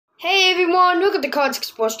Hey everyone, look at the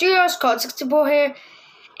Kohan64's Studios, Kohan64 here,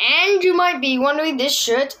 and you might be wondering this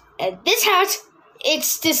shirt and this hat,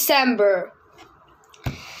 it's December.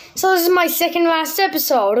 So this is my second last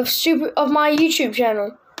episode of my YouTube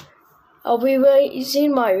channel. I'll be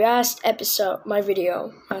releasing my last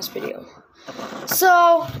video.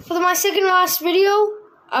 So, for my second last video,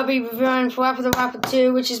 I'll be reviewing Parappa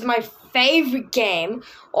 2, which is my favorite game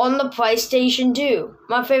on the PlayStation 2.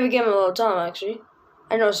 My favorite game of all time, actually.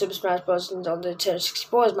 I know Super Smash Bros. on the Nintendo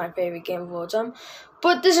 64 is my favorite game of all time,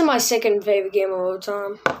 but this is my second favorite game of all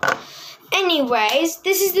time. Anyways,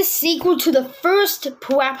 this is the sequel to the first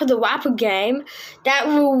Parappa game that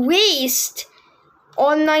released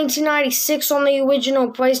on 1996 on the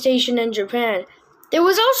original PlayStation in Japan. There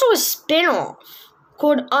was also a spin-off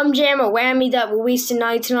called Jam or Whammy that released in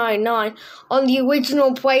 1999 on the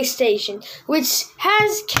original PlayStation, which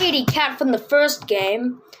has Katie Cat from the first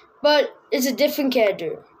game, but it's a different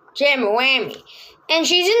character, Jam or Whammy, and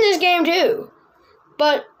she's in this game too.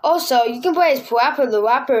 But also, you can play as Parappa the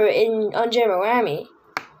Rapper on Jam or Whammy,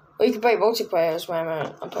 or you can play multiplayer as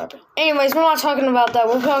Whammy on Parappa. Anyways, we're not talking about that.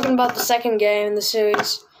 We're talking about the second game in the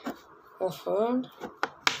series.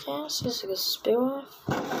 Yes, this is like a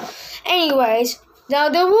spin-off. Anyways, now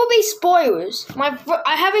there will be spoilers.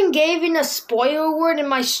 I haven't given a spoiler word in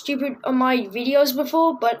my videos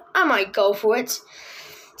before, but I might go for it.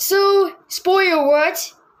 So, spoiler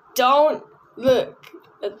words, don't look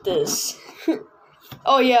at this.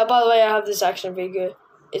 Oh yeah, by the way, I have this action figure.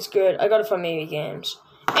 It's good. I got it from Maybe Games.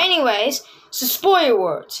 Anyways, so spoiler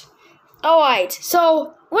words. Alright,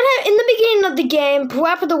 so, in the beginning of the game,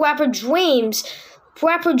 Parappa the Rapper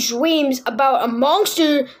dreams about a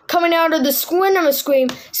monster coming out of the cinema screen,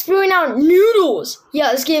 spewing out noodles.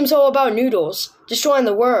 Yeah, this game's all about noodles. Destroying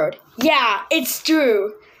the world. Yeah, it's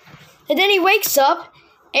true. And then he wakes up,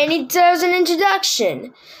 and he does an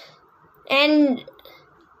introduction. And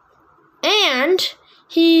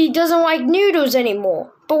he doesn't like noodles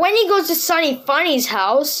anymore. But when he goes to Sunny Funny's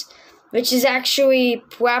house, which is actually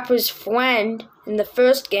Parappa's friend in the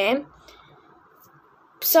first game,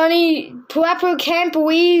 Parappa can't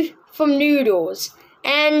believe from noodles.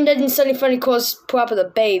 And then Sunny Funny calls Parappa the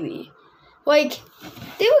baby. Like,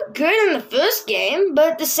 they were good in the first game,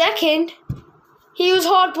 but the second, he was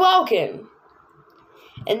heartbroken.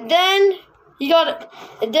 And then,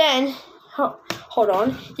 hold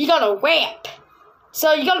on, you gotta rap.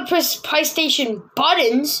 So you gotta press PlayStation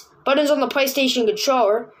buttons on the PlayStation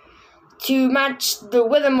controller to match the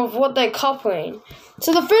rhythm of what they're copying.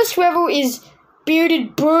 So the first level is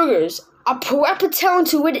Bearded Burgers, a Parappa Town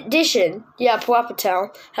to Wit edition. Yeah, Parappa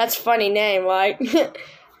Town. That's a funny name, right?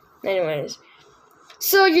 Anyways.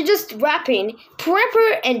 So you're just rapping.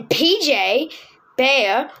 Parappa and PJ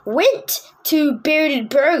Bear went to Bearded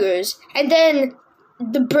Burgers, and then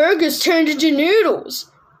the burgers turned into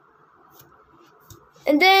noodles.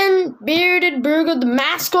 And then Bearded Burger, the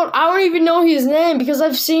mascot, I don't even know his name because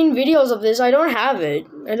I've seen videos of this. I don't have it.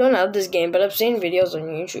 I don't have this game, but I've seen videos on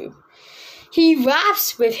YouTube. He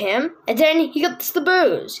raps with him, and then he gets the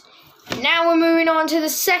burgers. Now we're moving on to the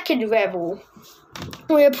second level,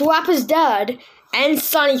 where Parappa's dad and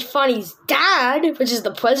Sunny Funny's dad, which is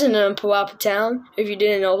the president of Parappa Town, if you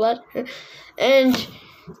didn't know that, and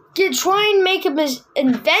try and make an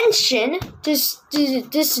invention to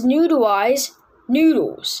noodleize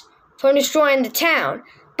noodles from destroying the town.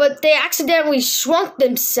 But they accidentally shrunk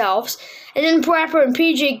themselves, and then Parappa and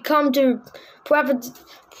PJ come to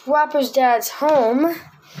Parappa's dad's home,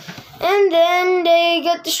 and then they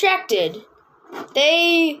get distracted.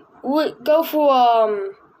 They would go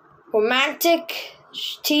for romantic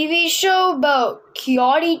TV show about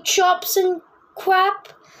karate chops and crap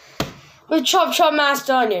with Chop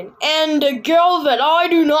Master Onion and a girl that I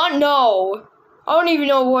do not know. I don't even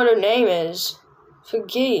know what her name is.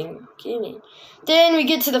 Forgetting. Then we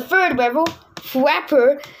get to the third level.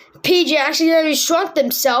 Parappa, PJ accidentally shrunk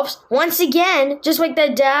themselves once again, just like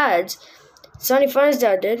their dads. Sunny Funny's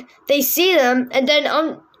dad did. They see them, and then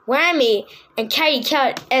Whammy and Katie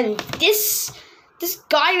Cat and this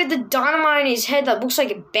guy with the dynamite in his head that looks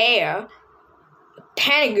like a bear, a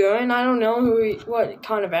pangolin, I don't know what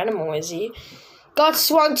kind of animal is he, got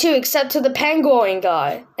swung too, except to the pangolin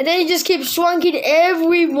guy. And then he just keeps swunking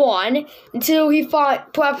everyone until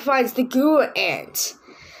Parappa finds the Guru ant.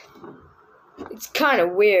 It's kind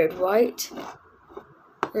of weird, right?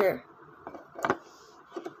 Yeah.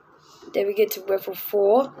 Then we get to level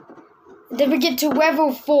 4. Then we get to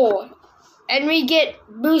level 4. And we get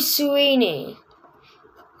Mussolini,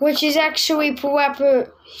 which is actually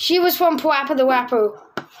Parappa. She was from Parappa the Rapper,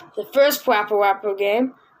 the first Parappa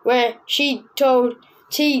game, where she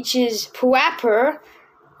teaches Parappa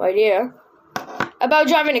right here, about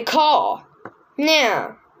driving a car.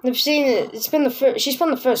 Now, I've seen it. It's been she's from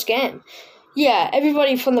the first game. Yeah,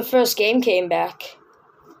 everybody from the first game came back.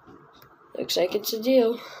 Looks like it's a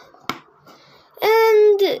deal.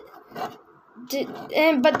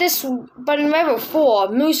 But in level 4,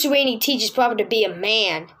 Mussolini teaches Parappa to be a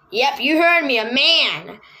man. Yep, you heard me, a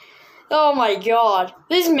man. Oh my god,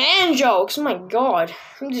 these man jokes. Oh my god,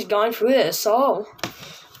 I'm just going through this. Oh.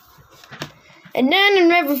 And then in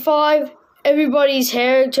level 5, everybody's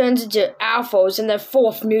hair turns into afros and they're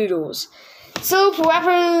fourth noodles. So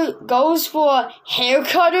Parappa goes for hair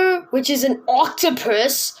cutter, which is an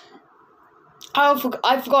octopus.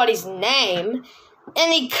 I forgot his name.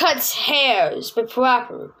 And he cuts hairs with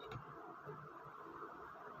Parappa.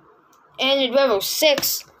 And in level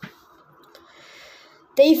 6,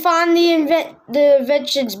 they find the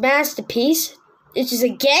invention's masterpiece, which is a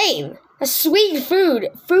game. A sweet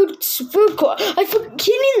food court. I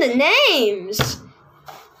forgetting the names.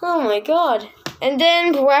 Oh my god. And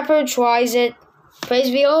then Parappa tries it, plays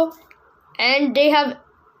VR, and they have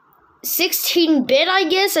 16-bit, I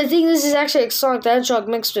guess. I think this is actually like Sonic the Hedgehog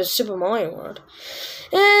mixed with Super Mario World.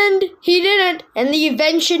 And he didn't, and the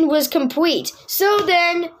invention was complete. So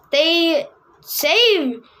then they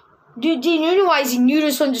save denudizing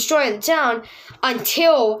noodles from destroying the town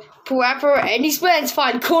until Parappa and his friends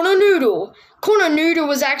find Corner Noodle. Corner Noodle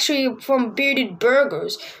was actually from Bearded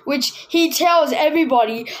Burgers, which he tells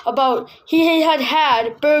everybody about. He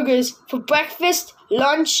had burgers for breakfast,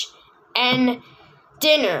 lunch, and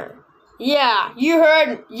dinner. Yeah, you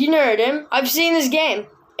heard him. I've seen this game.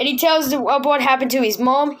 And he tells what happened to his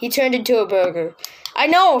mom. He turned into a burger. I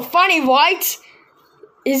know, funny, right?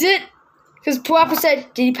 Is it? Because Parappa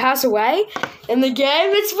said, did he pass away in the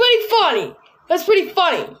game? That's pretty funny. That's pretty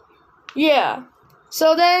funny. Yeah.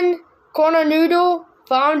 So then, Corner Noodle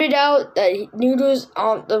found it out that noodles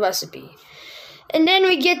aren't the recipe. And then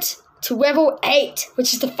we get to level 8,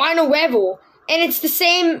 which is the final level. And it's the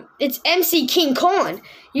same, it's MC King Kong.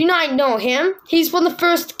 You might know him. He's from the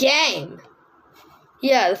first game.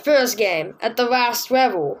 Yeah, the first game, at the last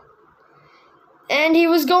level. And he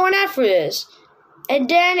was going after this. And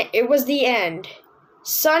then it was the end.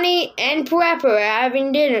 Sunny and Parappa are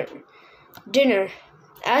having dinner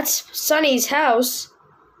at Sunny's house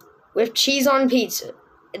with cheese on pizza.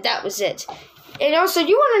 And that was it. And also,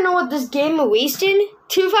 you want to know what this game released in?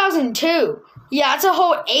 2002. Yeah, it's a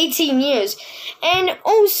whole 18 years. And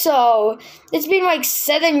also, it's been like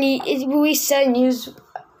 7 years. It released 7 years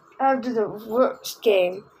after the worst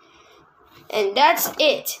game. And that's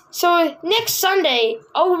it. So next Sunday,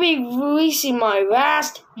 I will be releasing my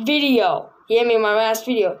last video. Hear me, my last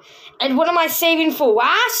video. And what am I saving for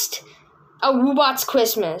last? A Robot's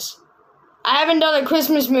Christmas. I haven't done a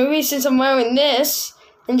Christmas movie since I'm wearing this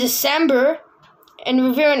in December. And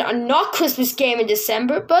reviewing a not Christmas game in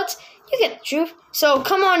December. But you get the truth. So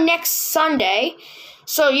come on next Sunday,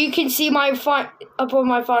 so you can see my upload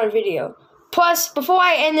my final video. Plus, before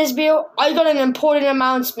I end this video, I got an important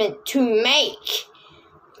announcement to make.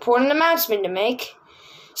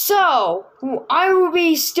 So, I will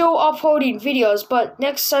be still uploading videos, but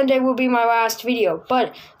next Sunday will be my last video.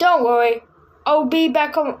 But don't worry, I'll be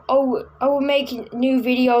back on. I will make new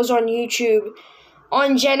videos on YouTube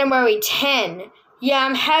on January 10. Yeah,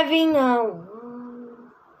 I'm having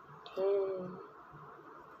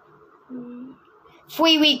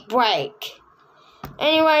 3-week break.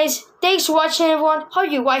 Anyways, thanks for watching, everyone. Hope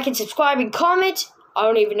you like and subscribe and comment. I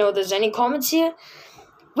don't even know if there's any comments here.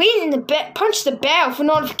 Punch the bell for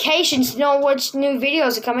notifications to know which new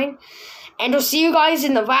videos are coming. And I'll see you guys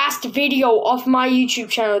in the last video of my YouTube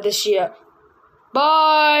channel this year.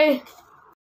 Bye!